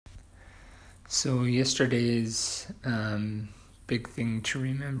So yesterday's big thing to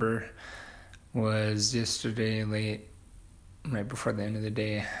remember was yesterday late, right before the end of the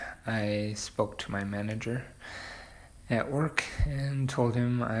day, I spoke to my manager at work and told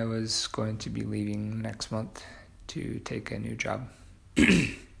him I was going to be leaving next month to take a new job.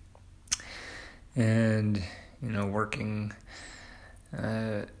 And, working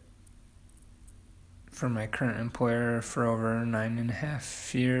for my current employer for over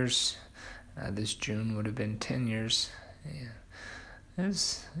 9.5 years. This June would have been 10 years. Yeah.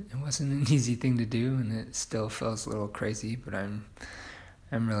 It wasn't an easy thing to do, and it still feels a little crazy, but I'm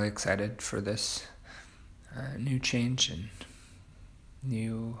really excited for this new change and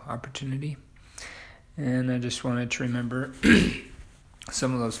new opportunity. And I just wanted to remember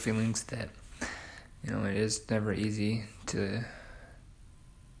some of those feelings that, it is never easy to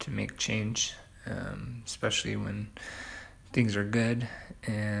make change, especially when things are good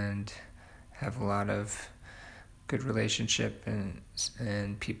and have a lot of good relationship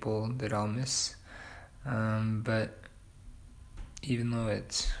and people that I'll miss. But even though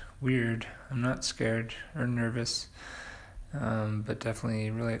it's weird, I'm not scared or nervous, but definitely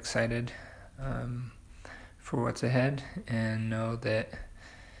really excited for what's ahead, and know that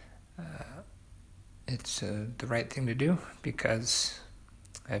it's the right thing to do because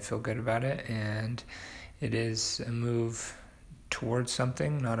I feel good about it, and it is a move towards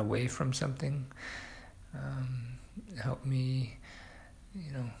something, not away from something. Help me,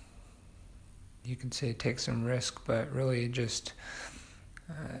 you could say take some risk, but really just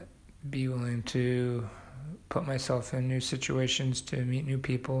be willing to put myself in new situations to meet new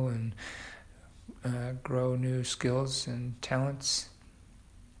people and grow new skills and talents,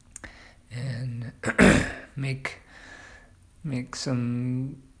 and make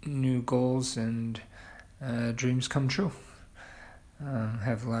some new goals and dreams come true.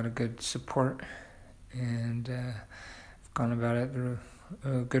 Have a lot of good support, and I've gone about it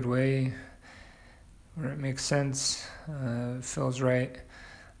a good way where it makes sense, feels right,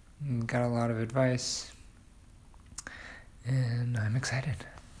 and got a lot of advice, and I'm excited.